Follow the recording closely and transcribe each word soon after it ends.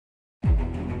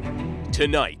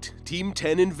Tonight, Team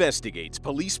 10 investigates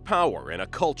police power and a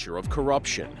culture of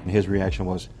corruption. And his reaction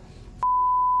was,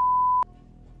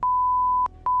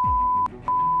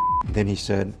 then he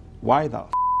said, why the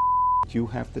you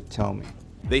have to tell me?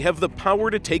 They have the power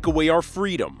to take away our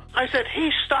freedom. I said, he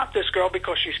stopped this girl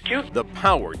because she's cute. The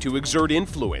power to exert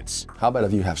influence. How about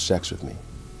if you have sex with me?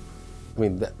 I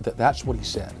mean, that's what he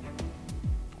said,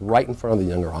 right in front of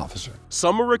the younger officer.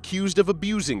 Some are accused of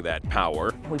abusing that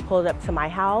power. We pulled up to my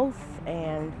house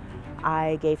and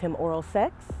I gave him oral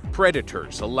sex.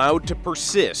 Predators allowed to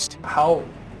persist. How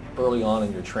early on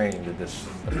in your training did this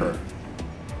occur?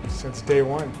 Since day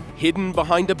one. Hidden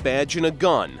behind a badge and a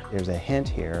gun. There's a hint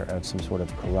here of some sort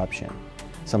of corruption,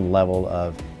 some level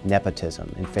of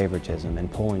nepotism and favoritism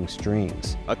and pulling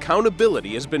strings.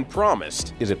 Accountability has been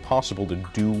promised. Is it possible to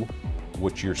do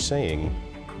what you're saying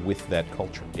with that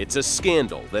culture? It's a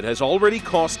scandal that has already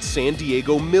cost San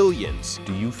Diego millions.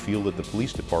 Do you feel that the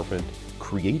police department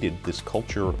created this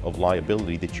culture of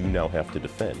liability that you now have to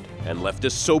defend? And left a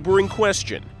sobering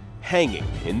question hanging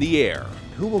in the air.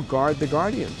 Who will guard the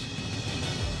guardians?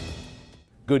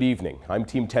 Good evening. I'm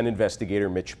Team 10 investigator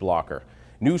Mitch Blacher.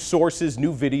 New sources,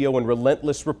 new video, and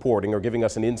relentless reporting are giving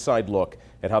us an inside look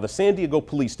at how the San Diego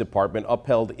Police Department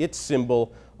upheld its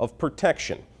symbol of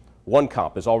protection. One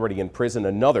cop is already in prison,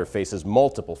 another faces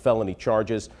multiple felony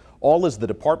charges, all as the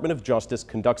Department of Justice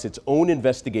conducts its own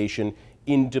investigation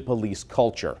into police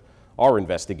culture. Our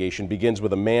investigation begins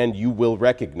with a man you will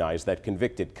recognize, that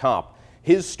convicted cop.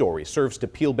 His story serves to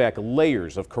peel back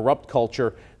layers of corrupt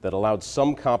culture that allowed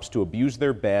some cops to abuse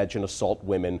their badge and assault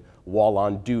women while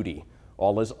on duty,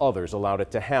 all as others allowed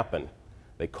it to happen.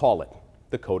 They call it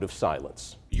the Code of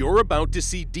Silence. You're about to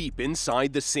see deep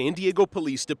inside the San Diego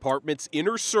Police Department's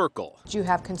inner circle. Do you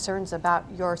have concerns about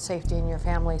your safety and your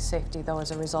family's safety, though, as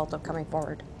a result of coming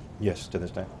forward? Yes, to this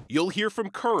day. You'll hear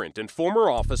from current and former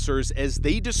officers as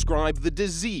they describe the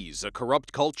disease a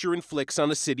corrupt culture inflicts on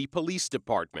a city police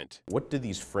department. What do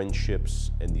these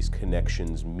friendships and these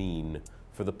connections mean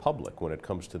for the public when it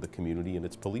comes to the community and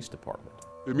its police department?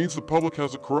 It means the public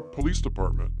has a corrupt police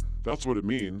department. That's what it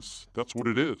means. That's what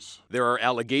it is. There are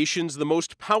allegations the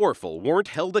most powerful weren't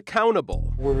held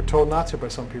accountable. We were told not to by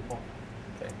some people.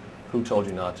 Okay. Who told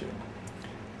you not to?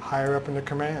 Higher up in the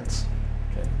commands.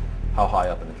 Okay. How high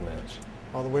up in the commands?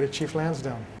 All the way to Chief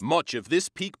Lansdowne. Much of this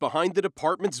peek behind the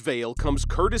department's veil comes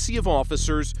courtesy of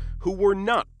officers who were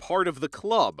not part of the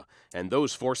club, and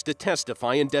those forced to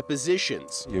testify in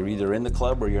depositions. You're either in the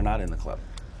club or you're not in the club.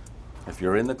 If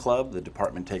you're in the club, the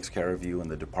department takes care of you and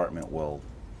the department will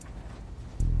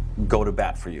go to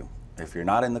bat for you. If you're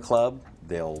not in the club,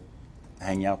 they'll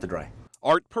hang you out to dry.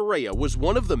 Art Perea was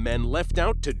one of the men left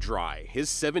out to dry.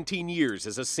 His 17 years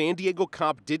as a San Diego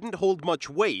cop didn't hold much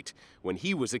weight when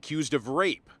he was accused of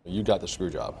rape. You got the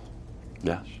screw job.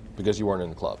 Yes. Because you weren't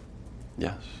in the club.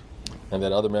 Yes. And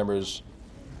then other members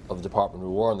of the department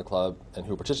who were in the club and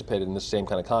who participated in this same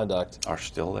kind of conduct Are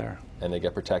still there. and they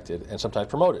get protected and sometimes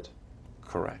promoted.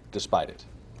 Correct. Despite it.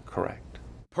 Correct.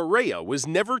 Perea was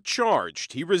never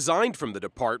charged. He resigned from the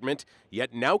department,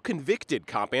 yet now convicted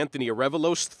cop Anthony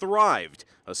Arevalos thrived,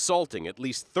 assaulting at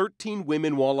least 13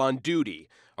 women while on duty.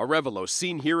 Arevalos,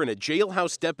 seen here in a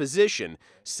jailhouse deposition,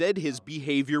 said his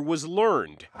behavior was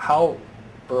learned. How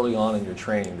early on in your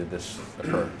training did this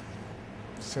occur?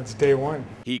 Since day one.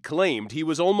 He claimed he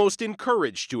was almost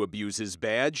encouraged to abuse his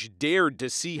badge, dared to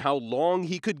see how long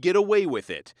he could get away with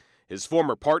it. His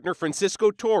former partner,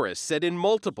 Francisco Torres, said in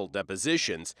multiple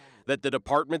depositions that the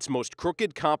department's most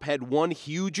crooked cop had one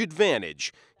huge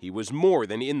advantage. He was more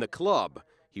than in the club.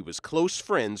 He was close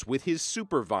friends with his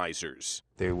supervisors.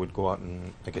 They would go out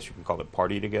and, I guess you can call it,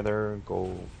 party together,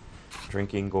 go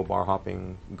drinking, go bar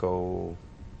hopping, go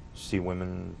see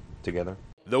women together.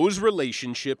 Those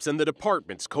relationships and the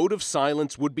department's code of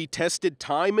silence would be tested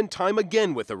time and time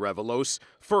again with Arevalos,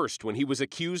 first when he was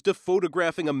accused of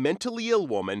photographing a mentally ill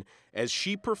woman as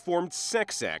she performed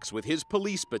sex acts with his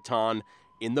police baton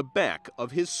in the back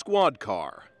of his squad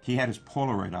car. He had his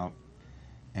Polaroid out,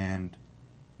 and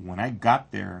when I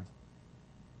got there,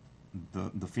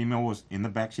 the female was in the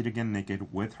backseat again,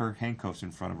 naked, with her handcuffs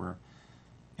in front of her,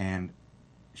 and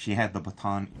she had the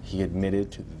baton. He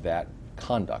admitted to that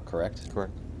conduct, correct?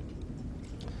 Correct.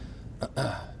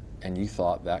 And you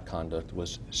thought that conduct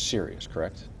was serious,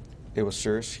 correct? It was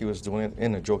serious. He was doing it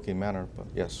in a joking manner, but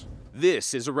yes.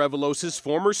 This is Arevalos'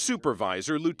 former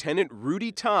supervisor, Lieutenant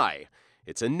Rudy Tai.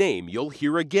 It's a name you'll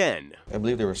hear again. I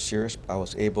believe they were serious.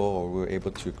 We were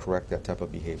able to correct that type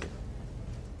of behavior.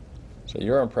 So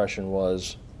your impression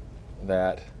was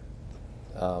that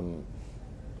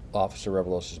Officer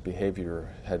Arevalos' behavior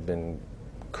had been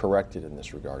corrected in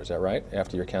this regard, is that right?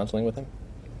 After your counseling with him?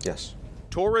 Yes.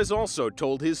 Torres also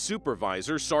told his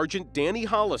supervisor, Sergeant Danny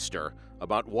Hollister,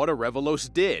 about what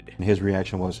Arevalos did. And his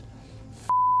reaction was,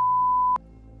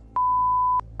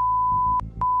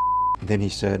 then he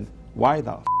said, "Why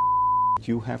the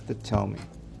you have to tell me?"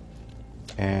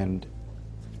 And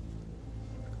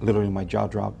literally my jaw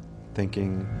dropped,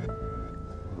 thinking,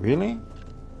 really?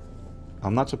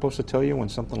 I'm not supposed to tell you when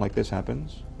something like this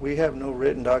happens? We have no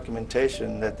written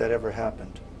documentation that ever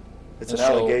happened. It's an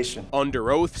allegation.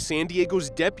 Under oath, San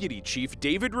Diego's Deputy Chief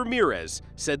David Ramirez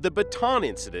said the baton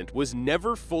incident was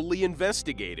never fully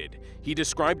investigated. He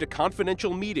described a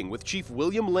confidential meeting with Chief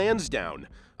William Lansdowne.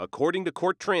 According to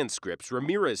court transcripts,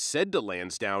 Ramirez said to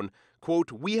Lansdowne,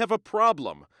 quote, "We have a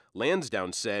problem."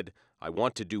 Lansdowne said, "I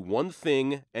want to do one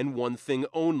thing and one thing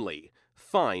only.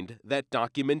 Find that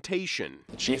documentation."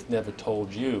 The chief never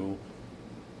told you,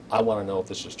 "I want to know if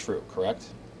this is true," correct?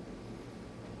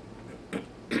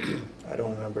 I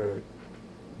don't remember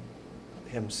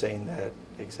him saying that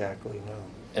exactly, no.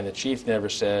 And the chief never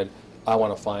said, "I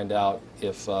want to find out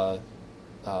if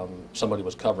somebody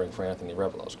was covering for Anthony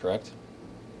Arevalos," correct?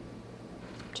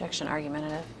 Objection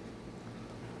argumentative.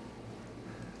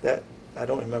 I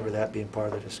don't remember that being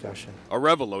part of the discussion.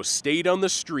 Arevalos stayed on the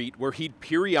street where he'd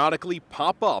periodically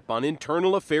pop up on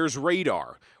internal affairs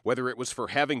radar, whether it was for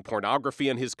having pornography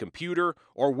on his computer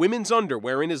or women's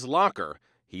underwear in his locker.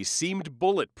 He seemed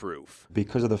bulletproof.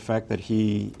 Because of the fact that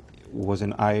he was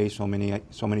in IA so many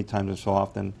times and so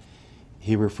often,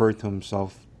 he referred to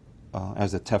himself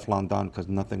as the Teflon Don because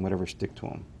nothing would ever stick to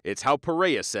him. It's how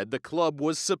Perea said the club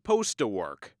was supposed to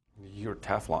work. You're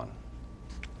Teflon.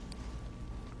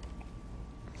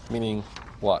 Meaning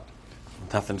what?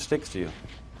 Nothing sticks to you.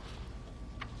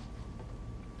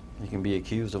 You can be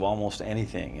accused of almost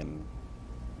anything and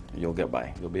you'll get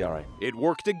by. You'll be all right. It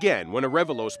worked again when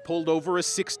Arevalos pulled over a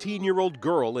 16-year-old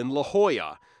girl in La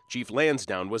Jolla. Chief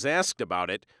Lansdowne was asked about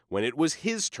it when it was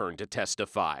his turn to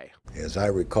testify. As I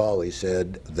recall, he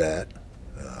said that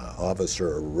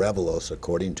Officer Arevalos,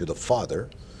 according to the father,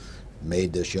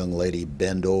 made this young lady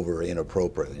bend over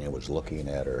inappropriately and was looking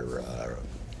at her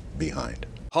behind.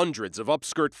 Hundreds of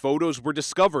upskirt photos were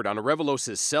discovered on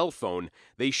Arevalos' cell phone.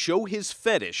 They show his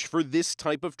fetish for this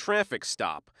type of traffic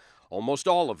stop. Almost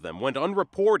all of them went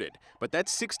unreported, but that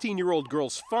 16-year-old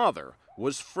girl's father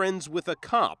was friends with a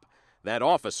cop. That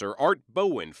officer, Art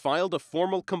Bowen, filed a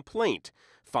formal complaint.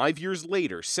 5 years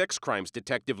later, sex crimes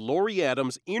detective Lori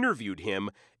Adams interviewed him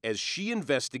as she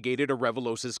investigated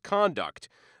Arevalos' conduct.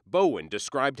 Bowen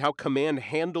described how command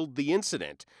handled the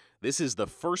incident. This is the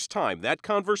first time that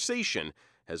conversation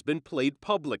has been played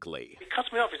publicly. He cuts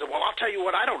me off. He said, "Well, I'll tell you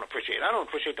what I don't appreciate. I don't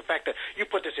appreciate the fact that you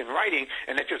put this in writing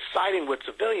and that you're siding with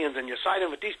civilians and you're siding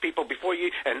with these people before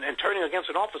you and turning against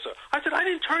an officer." I said, "I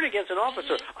didn't turn against an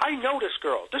officer. I know this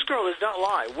girl. This girl is not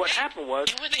lying. What happened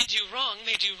was..." When they do wrong,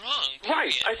 they do wrong.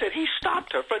 Right. I said, he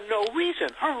stopped her for no reason.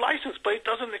 Her license plate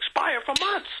doesn't expire for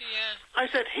months. Yeah. I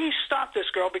said, he stopped this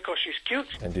girl because she's cute.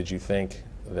 And did you think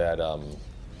that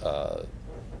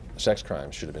sex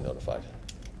crimes should have been notified?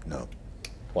 No.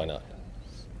 Why not?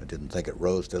 I didn't think it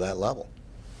rose to that level.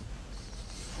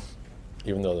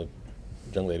 Even though the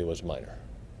young lady was a minor?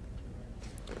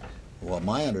 Well,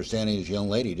 my understanding is the young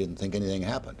lady didn't think anything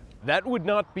happened. That would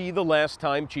not be the last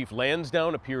time Chief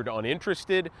Lansdowne appeared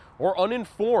uninterested or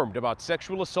uninformed about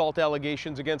sexual assault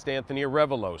allegations against Anthony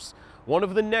Arevalos. One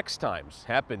of the next times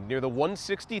happened near the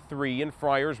 163 in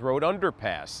Friars Road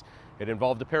underpass. It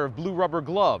involved a pair of blue rubber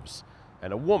gloves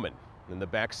and a woman in the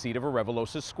back seat of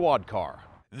Arevalos' squad car.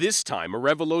 This time,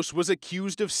 Arevalos was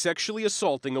accused of sexually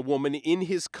assaulting a woman in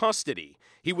his custody.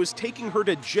 He was taking her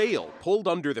to jail, pulled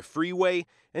under the freeway,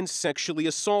 and sexually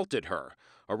assaulted her.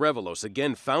 Arevalos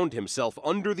again found himself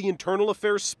under the internal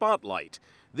affairs spotlight.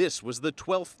 This was the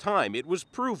 12th time it was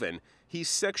proven he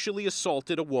sexually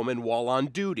assaulted a woman while on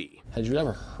duty. Had you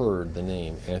ever heard the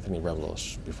name Anthony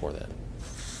Arevalos before then?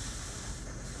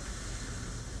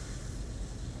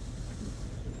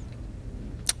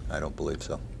 I don't believe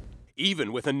so.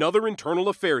 Even with another internal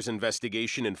affairs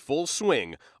investigation in full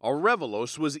swing,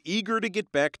 Arevalos was eager to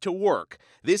get back to work.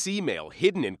 This email,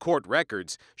 hidden in court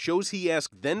records, shows he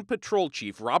asked then Patrol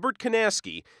Chief Robert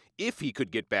Kanaski if he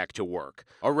could get back to work.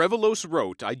 Arevalos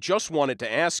wrote, "I just wanted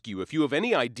to ask you if you have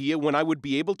any idea when I would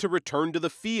be able to return to the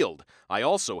field. I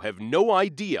also have no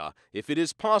idea if it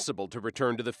is possible to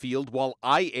return to the field while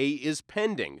IA is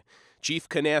pending." Chief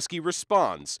Kanaski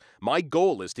responds, "My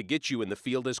goal is to get you in the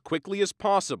field as quickly as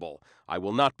possible. I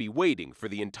will not be waiting for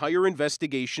the entire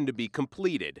investigation to be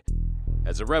completed."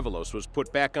 As Arevalos was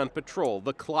put back on patrol,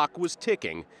 the clock was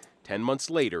ticking. 10 months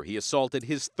later, he assaulted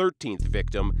his 13th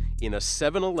victim in a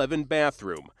 7-Eleven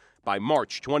bathroom. By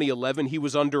March 2011, he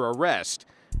was under arrest.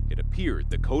 It appeared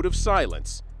the code of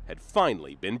silence had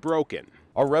finally been broken.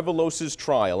 Arevalos'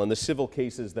 trial and the civil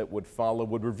cases that would follow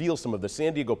would reveal some of the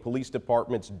San Diego Police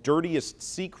Department's dirtiest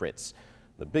secrets.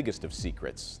 The biggest of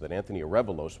secrets, that Anthony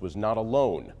Arevalos was not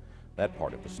alone. That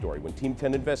part of the story when Team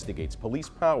 10 investigates police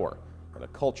power and a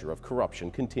culture of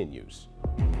corruption continues.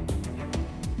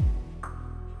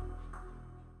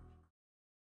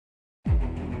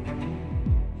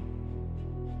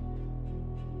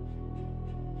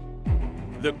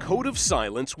 The code of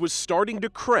silence was starting to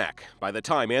crack. By the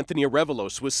time Anthony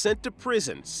Arevalos was sent to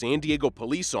prison, San Diego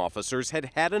police officers had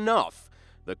had enough.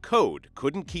 The code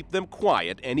couldn't keep them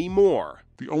quiet anymore.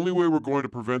 The only way we're going to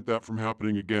prevent that from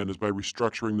happening again is by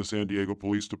restructuring the San Diego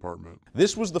Police Department.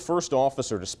 This was the first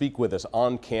officer to speak with us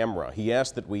on camera. He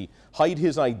asked that we hide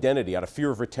his identity out of fear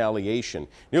of retaliation.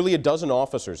 Nearly a dozen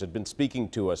officers had been speaking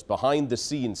to us behind the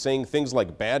scenes, saying things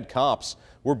like bad cops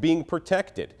were being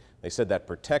protected. They said that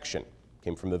protection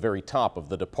came from the very top of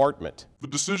the department. The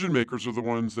decision makers are the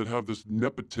ones that have this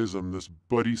nepotism, this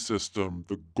buddy system,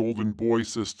 the golden boy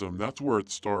system. That's where it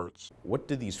starts. What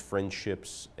do these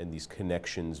friendships and these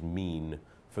connections mean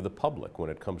for the public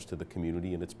when it comes to the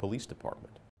community and its police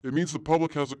department? It means the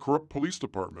public has a corrupt police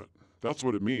department. That's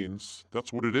what it means.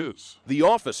 That's what it is. The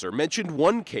officer mentioned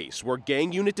one case where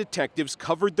gang unit detectives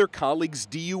covered their colleague's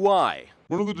DUI.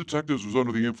 One of the detectives was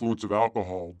under the influence of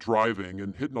alcohol, driving,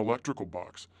 and hit an electrical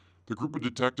box. The group of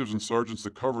detectives and sergeants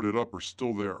that covered it up are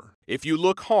still there. If you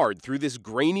look hard through this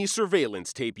grainy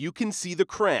surveillance tape, you can see the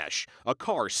crash. A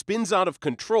car spins out of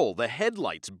control, the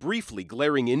headlights briefly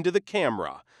glaring into the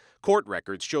camera. Court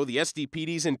records show the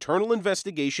SDPD's internal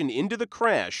investigation into the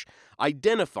crash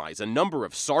identifies a number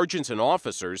of sergeants and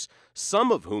officers, some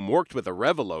of whom worked with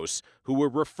Arevalos, who were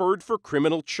referred for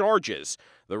criminal charges.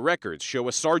 The records show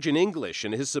a Sergeant English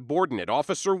and his subordinate,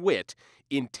 Officer Witt,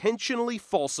 intentionally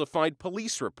falsified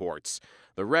police reports.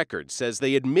 The record says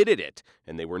they admitted it,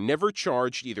 and they were never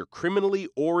charged either criminally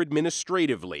or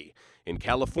administratively. In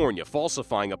California,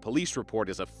 falsifying a police report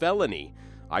is a felony.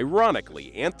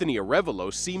 Ironically, Anthony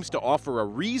Arevalos seems to offer a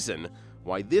reason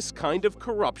why this kind of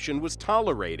corruption was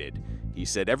tolerated. He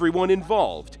said everyone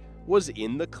involved was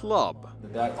in the club.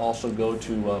 Did that also go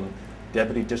to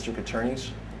deputy district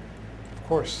attorneys? Of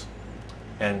course.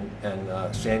 And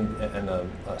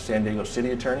San Diego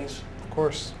city attorneys? Of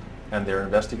course. And their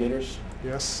investigators?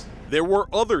 Yes. There were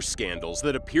other scandals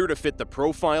that appear to fit the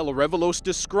profile Arevalos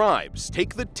describes.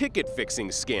 Take the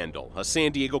ticket-fixing scandal. A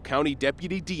San Diego County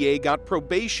deputy DA got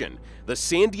probation. The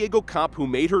San Diego cop who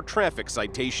made her traffic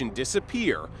citation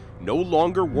disappear no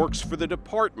longer works for the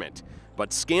department.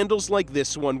 But scandals like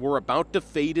this one were about to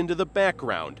fade into the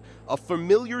background. A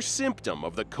familiar symptom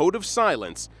of the code of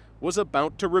silence was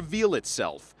about to reveal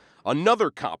itself. Another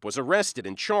cop was arrested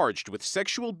and charged with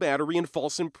sexual battery and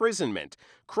false imprisonment,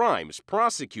 crimes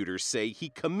prosecutors say he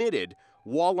committed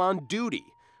while on duty.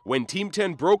 When Team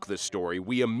 10 broke the story,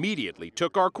 we immediately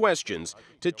took our questions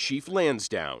to Chief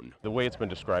Lansdowne. The way it's been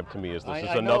described to me is this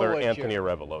is another Anthony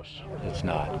Arevalos. It's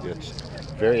not. It's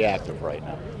very active right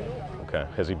now. Okay.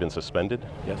 Has he been suspended?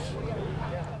 Yes.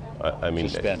 I mean,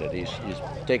 suspended. He's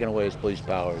taken away his police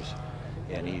powers,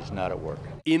 and he's not at work.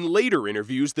 In later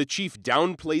interviews, the chief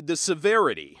downplayed the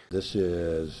severity. This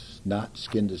is not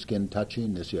skin-to-skin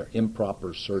touching. These are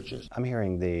improper searches. I'm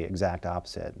hearing the exact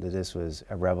opposite, that this was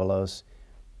Arevalos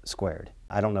squared.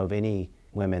 I don't know of any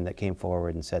women that came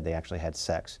forward and said they actually had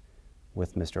sex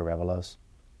with Mr. Arevalos,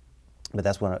 but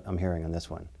that's what I'm hearing on this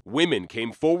one. Women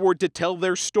came forward to tell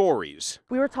their stories.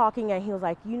 We were talking and he was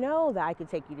like, you know that I could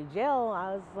take you to jail.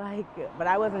 I was like, but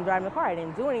I wasn't driving the car. I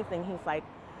didn't do anything. He's like,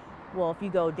 well, if you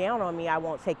go down on me, I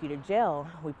won't take you to jail.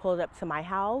 We pulled up to my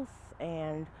house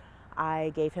and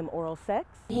I gave him oral sex.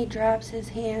 He drops his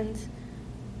hands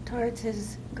towards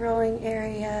his growing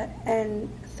area and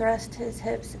thrusts his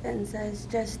hips and says,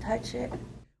 just touch it.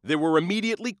 There were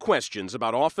immediately questions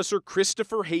about Officer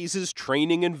Christopher Hayes'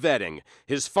 training and vetting.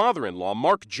 His father-in-law,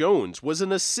 Mark Jones, was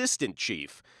an assistant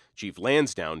chief. Chief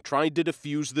Lansdowne tried to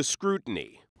diffuse the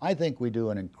scrutiny. I think we do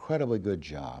an incredibly good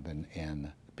job,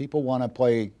 and people want to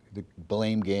play the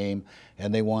blame game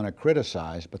and they want to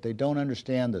criticize, but they don't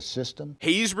understand the system.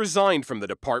 Hayes resigned from the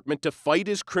department to fight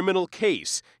his criminal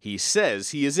case. He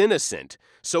says he is innocent.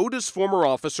 So does former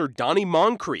officer Donnie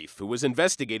Moncrief, who was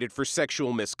investigated for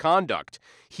sexual misconduct.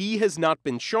 He has not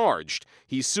been charged.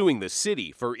 He's suing the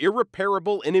city for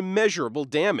irreparable and immeasurable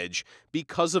damage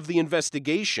because of the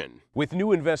investigation. With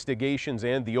new investigations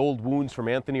and the old wounds from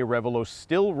Anthony Arevalos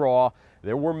still raw,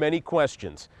 there were many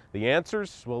questions. The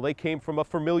answers, well, they came from a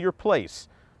familiar place,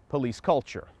 police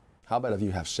culture. How about if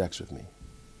you have sex with me?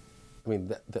 I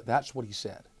mean, that's what he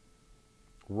said,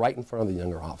 right in front of the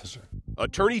younger officer.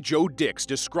 Attorney Joe Dix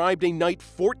described a night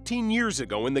 14 years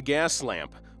ago in the gas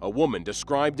lamp. A woman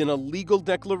described in a legal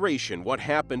declaration what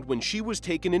happened when she was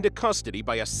taken into custody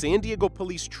by a San Diego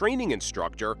police training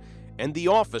instructor and the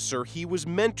officer he was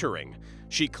mentoring.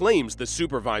 She claims the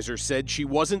supervisor said she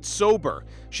wasn't sober.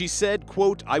 She said,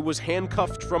 quote, "I was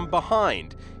handcuffed from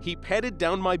behind. He patted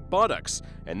down my buttocks."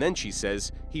 And then she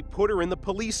says he put her in the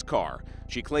police car.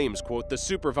 She claims, quote, "The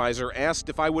supervisor asked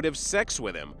if I would have sex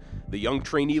with him. The young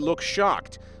trainee looked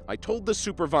shocked. I told the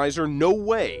supervisor no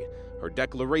way." Her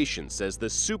declaration says the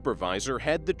supervisor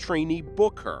had the trainee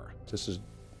book her. This is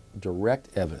direct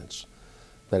evidence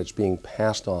that it's being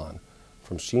passed on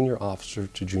from senior officer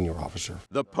to junior officer.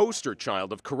 The poster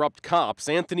child of corrupt cops,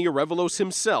 Anthony Arevalos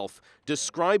himself,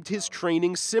 described his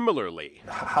training similarly.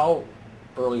 How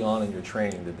early on in your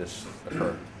training did this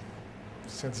occur?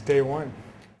 Since day one.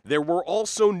 There were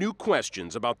also new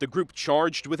questions about the group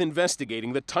charged with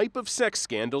investigating the type of sex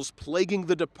scandals plaguing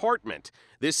the department.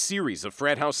 This series of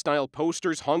frat house-style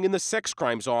posters hung in the sex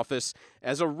crimes office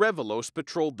as Arevalos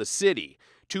patrolled the city.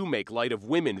 Two make light of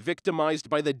women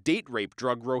victimized by the date rape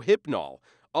drug Rohypnol.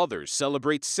 Others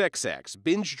celebrate sex acts,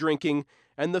 binge drinking,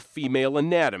 and the female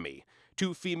anatomy.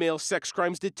 Two female sex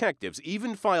crimes detectives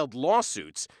even filed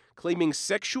lawsuits claiming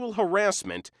sexual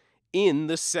harassment in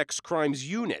the sex crimes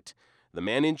unit. The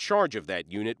man in charge of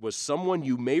that unit was someone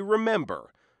you may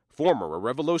remember, former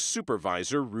Arevalos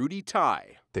supervisor Rudy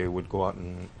Ty. They would go out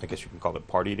and, I guess you can call it,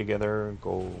 party together,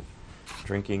 go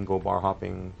drinking, go bar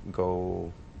hopping,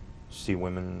 go see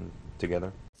women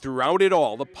together. Throughout it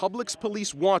all, the public's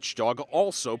police watchdog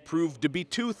also proved to be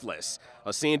toothless.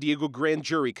 A San Diego grand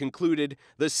jury concluded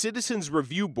the Citizens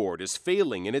Review Board is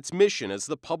failing in its mission as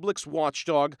the public's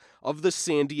watchdog of the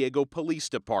San Diego Police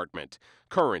Department.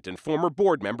 Current and former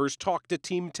board members talked to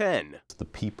Team 10. The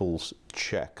people's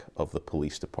check of the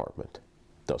police department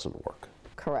doesn't work.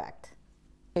 Correct.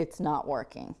 It's not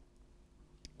working.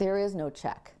 There is no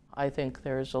check. I think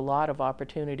there's a lot of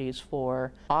opportunities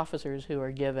for officers who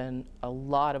are given a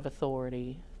lot of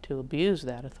authority to abuse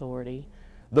that authority.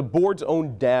 The board's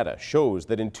own data shows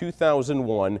that in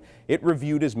 2001, it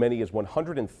reviewed as many as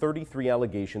 133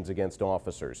 allegations against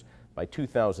officers. By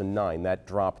 2009, that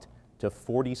dropped to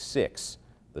 46.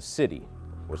 The city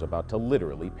was about to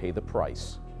literally pay the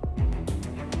price.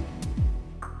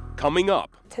 Coming up.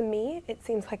 To me, it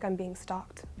seems like I'm being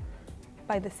stalked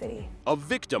by the city. A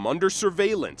victim under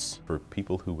surveillance. For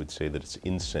people who would say that it's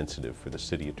insensitive for the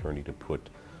city attorney to put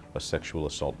a sexual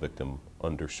assault victim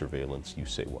under surveillance, you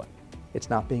say what? It's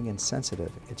not being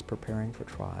insensitive, it's preparing for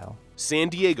trial. San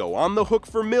Diego on the hook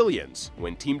for millions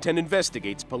when Team 10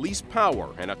 investigates police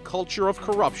power and a culture of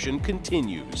corruption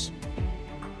continues.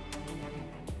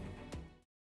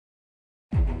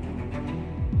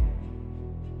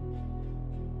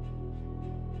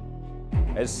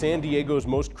 As San Diego's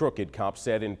most crooked cop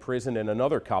sat in prison and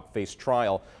another cop faced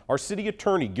trial, our city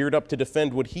attorney geared up to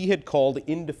defend what he had called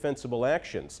indefensible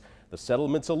actions. The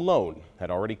settlements alone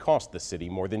had already cost the city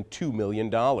more than $2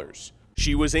 million.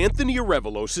 She was Anthony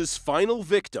Arevalos' final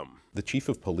victim. The chief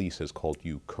of police has called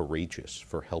you courageous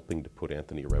for helping to put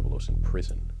Anthony Arevalos in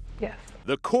prison. Yes.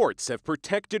 The courts have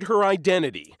protected her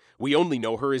identity. We only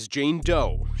know her as Jane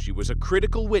Doe. She was a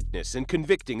critical witness in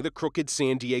convicting the crooked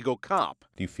San Diego cop.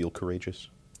 Do you feel courageous?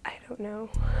 I don't know.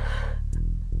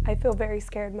 I feel very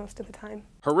scared most of the time.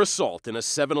 Her assault in a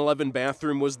 7-Eleven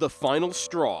bathroom was the final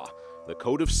straw. The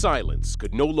code of silence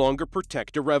could no longer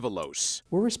protect Arevalos.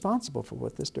 We're responsible for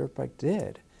what this dirtbag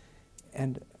did,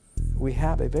 and we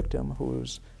have a victim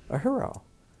who's a hero.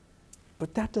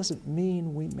 But that doesn't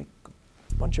mean we make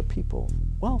a bunch of people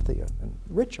wealthy and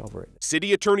rich over it.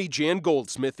 City Attorney Jan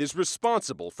Goldsmith is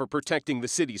responsible for protecting the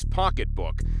city's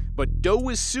pocketbook, but Doe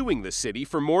is suing the city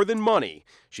for more than money.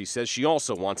 She says she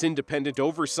also wants independent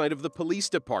oversight of the police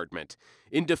department.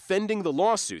 In defending the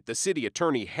lawsuit, the city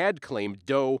attorney had claimed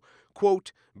Doe,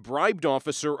 quote, bribed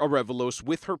Officer Arevalos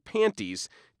with her panties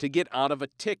to get out of a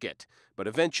ticket, but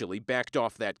eventually backed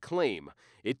off that claim.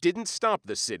 It didn't stop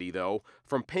the city, though,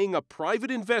 from paying a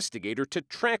private investigator to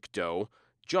track Doe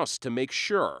just to make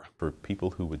sure. For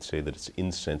people who would say that it's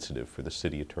insensitive for the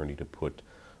city attorney to put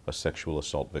a sexual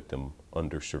assault victim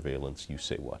under surveillance, you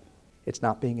say what? It's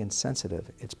not being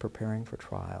insensitive, it's preparing for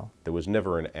trial. There was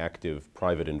never an active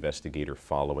private investigator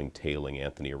following, tailing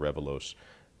Anthony Arevalos,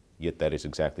 yet that is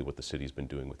exactly what the city's been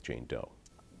doing with Jane Doe.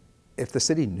 If the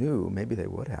city knew, maybe they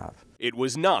would have. It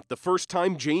was not the first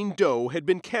time Jane Doe had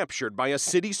been captured by a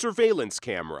city surveillance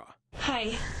camera.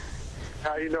 Hi.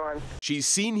 How you doing? She's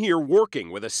seen here working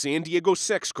with a San Diego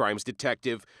sex crimes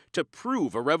detective to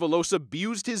prove Arevalos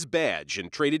abused his badge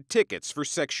and traded tickets for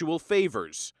sexual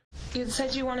favors. You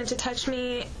said you wanted to touch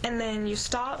me, and then you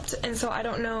stopped, and so I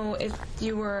don't know if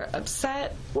you were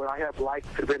upset. Would I have liked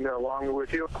to have been there longer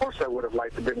with you? Of course I would have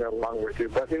liked to have been there longer with you,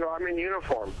 but, you know, I'm in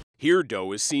uniform. Here,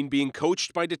 Doe is seen being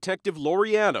coached by Detective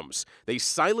Lori Adams. They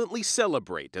silently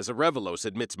celebrate as Arevalos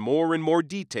admits more and more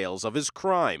details of his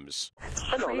crimes. It's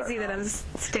crazy that I'm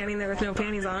standing there with no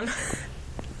panties on.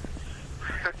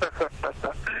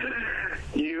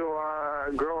 You are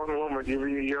a grown woman.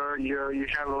 You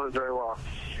handle it very well.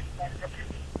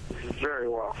 Very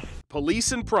well.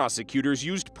 Police and prosecutors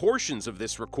used portions of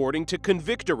this recording to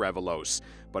convict Arevalos,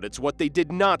 but it's what they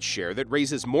did not share that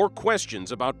raises more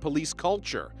questions about police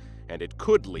culture, and it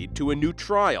could lead to a new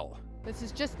trial. This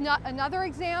is just not another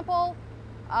example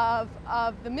of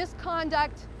the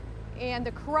misconduct and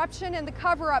the corruption and the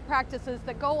cover-up practices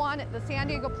that go on at the San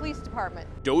Diego Police Department.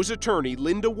 Doe's attorney,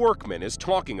 Linda Workman, is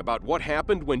talking about what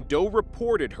happened when Doe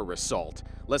reported her assault.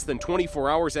 Less than 24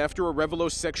 hours after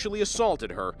Arevalos sexually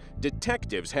assaulted her,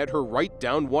 detectives had her write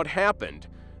down what happened.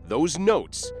 Those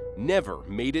notes never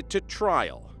made it to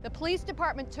trial. The police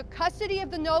department took custody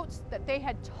of the notes that they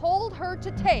had told her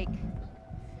to take,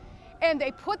 and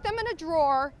they put them in a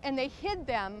drawer and they hid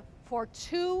them for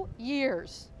 2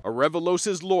 years.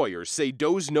 Arevalos' lawyers say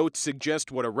Doe's notes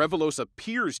suggest what Arevalos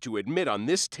appears to admit on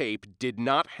this tape did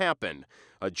not happen.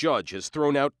 A judge has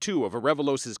thrown out 2 of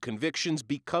Arevalos' convictions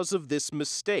because of this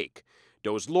mistake.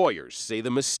 Doe's lawyers say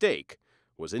the mistake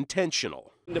was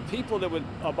intentional. The people that would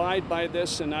abide by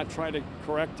this and not try to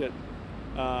correct it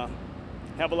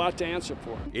have a lot to answer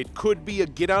for. It could be a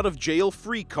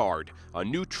get-out-of-jail-free card, a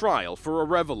new trial for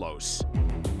Arevalos.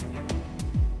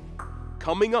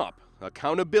 Coming up,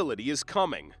 accountability is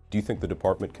coming. Do you think the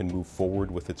department can move forward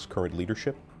with its current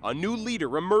leadership? A new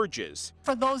leader emerges.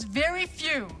 For those very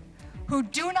few who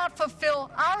do not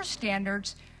fulfill our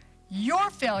standards, your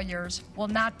failures will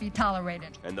not be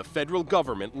tolerated. And the federal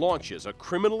government launches a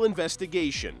criminal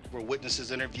investigation. Where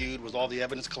witnesses interviewed, with all the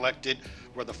evidence collected,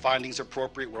 where the findings are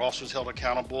appropriate, where officers held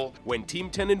accountable. When Team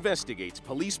 10 investigates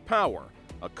police power,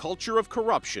 a culture of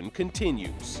corruption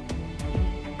continues.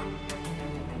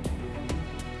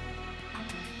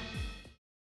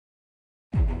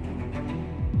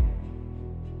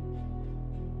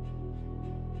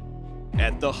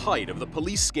 At the height of the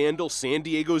police scandal, San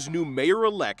Diego's new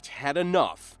mayor-elect had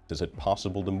enough. Is it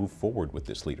possible to move forward with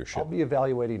this leadership? I'll be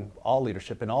evaluating all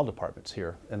leadership in all departments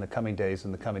here in the coming days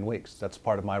and the coming weeks. That's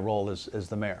part of my role as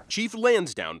the mayor. Chief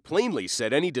Lansdowne plainly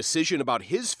said any decision about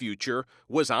his future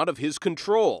was out of his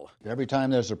control. Every time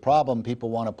there's a problem,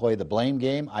 people want to play the blame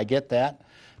game. I get that.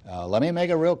 Let me make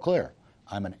it real clear.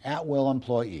 I'm an at-will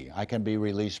employee. I can be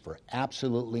released for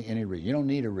absolutely any reason. You don't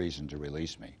need a reason to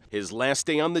release me. His last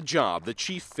day on the job, the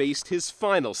chief faced his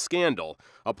final scandal.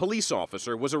 A police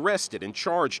officer was arrested and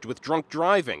charged with drunk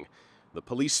driving. The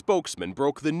police spokesman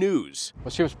broke the news.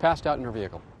 Well, she was passed out in her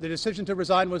vehicle. The decision to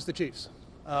resign was the chief's,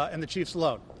 and the chief's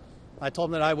alone. I told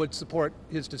him that I would support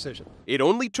his decision. It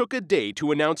only took a day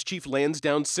to announce Chief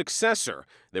Lansdowne's successor.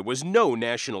 There was no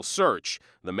national search.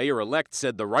 The mayor-elect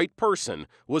said the right person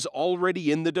was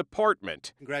already in the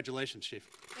department. Congratulations, Chief.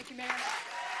 Thank you, Mayor.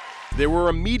 There were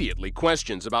immediately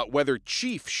questions about whether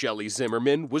Chief Shelley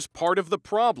Zimmerman was part of the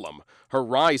problem. Her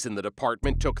rise in the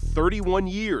department took 31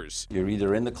 years. You're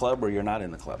either in the club or you're not in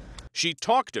the club. She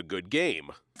talked a good game.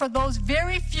 For those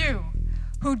very few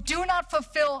who do not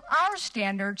fulfill our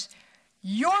standards,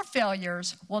 your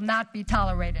failures will not be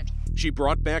tolerated. She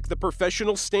brought back the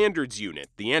Professional Standards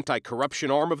Unit, the anti-corruption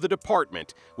arm of the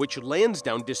department, which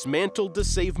Lansdowne dismantled to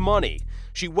save money.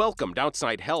 She welcomed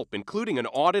outside help, including an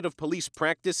audit of police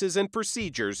practices and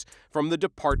procedures from the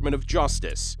Department of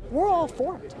Justice. We're all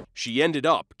for it. She ended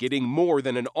up getting more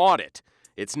than an audit.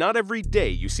 It's not every day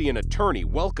you see an attorney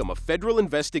welcome a federal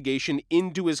investigation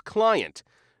into his client.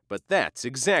 But that's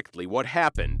exactly what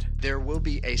happened. There will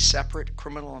be a separate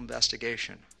criminal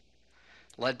investigation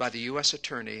led by the U.S.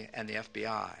 Attorney and the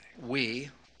FBI. We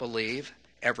believe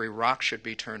every rock should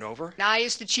be turned over. I,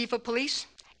 as the chief of police,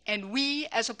 and we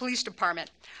as a police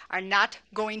department, are not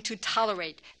going to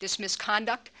tolerate this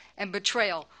misconduct and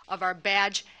betrayal of our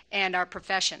badge and our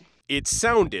profession. It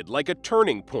sounded like a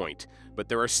turning point, but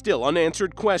there are still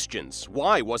unanswered questions.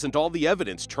 Why wasn't all the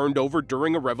evidence turned over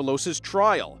during Arevalos'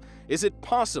 trial? Is it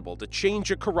possible to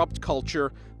change a corrupt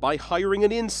culture by hiring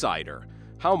an insider?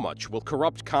 How much will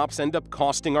corrupt cops end up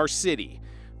costing our city?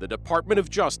 The Department of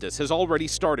Justice has already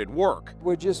started work.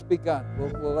 We're just begun.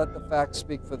 We'll let the facts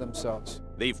speak for themselves.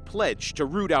 They've pledged to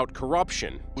root out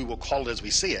corruption. We will call it as we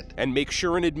see it. And make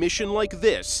sure an admission like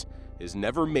this is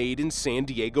never made in San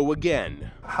Diego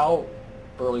again. How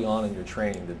early on in your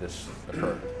training did this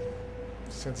occur?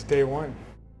 Since day one.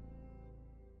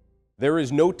 There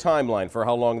is no timeline for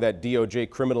how long that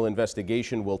DOJ criminal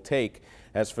investigation will take.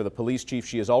 As for the police chief,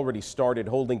 she has already started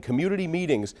holding community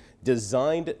meetings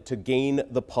designed to gain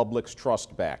the public's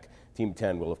trust back. Team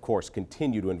 10 will, of course,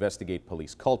 continue to investigate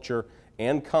police culture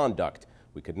and conduct.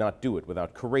 We could not do it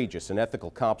without courageous and ethical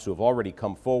cops who have already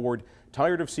come forward,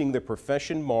 tired of seeing their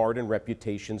profession marred and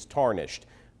reputations tarnished.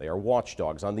 They are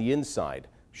watchdogs on the inside,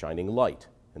 shining light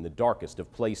in the darkest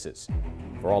of places.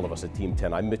 For all of us at Team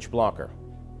 10, I'm Mitch Blacher.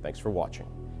 Thanks for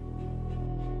watching.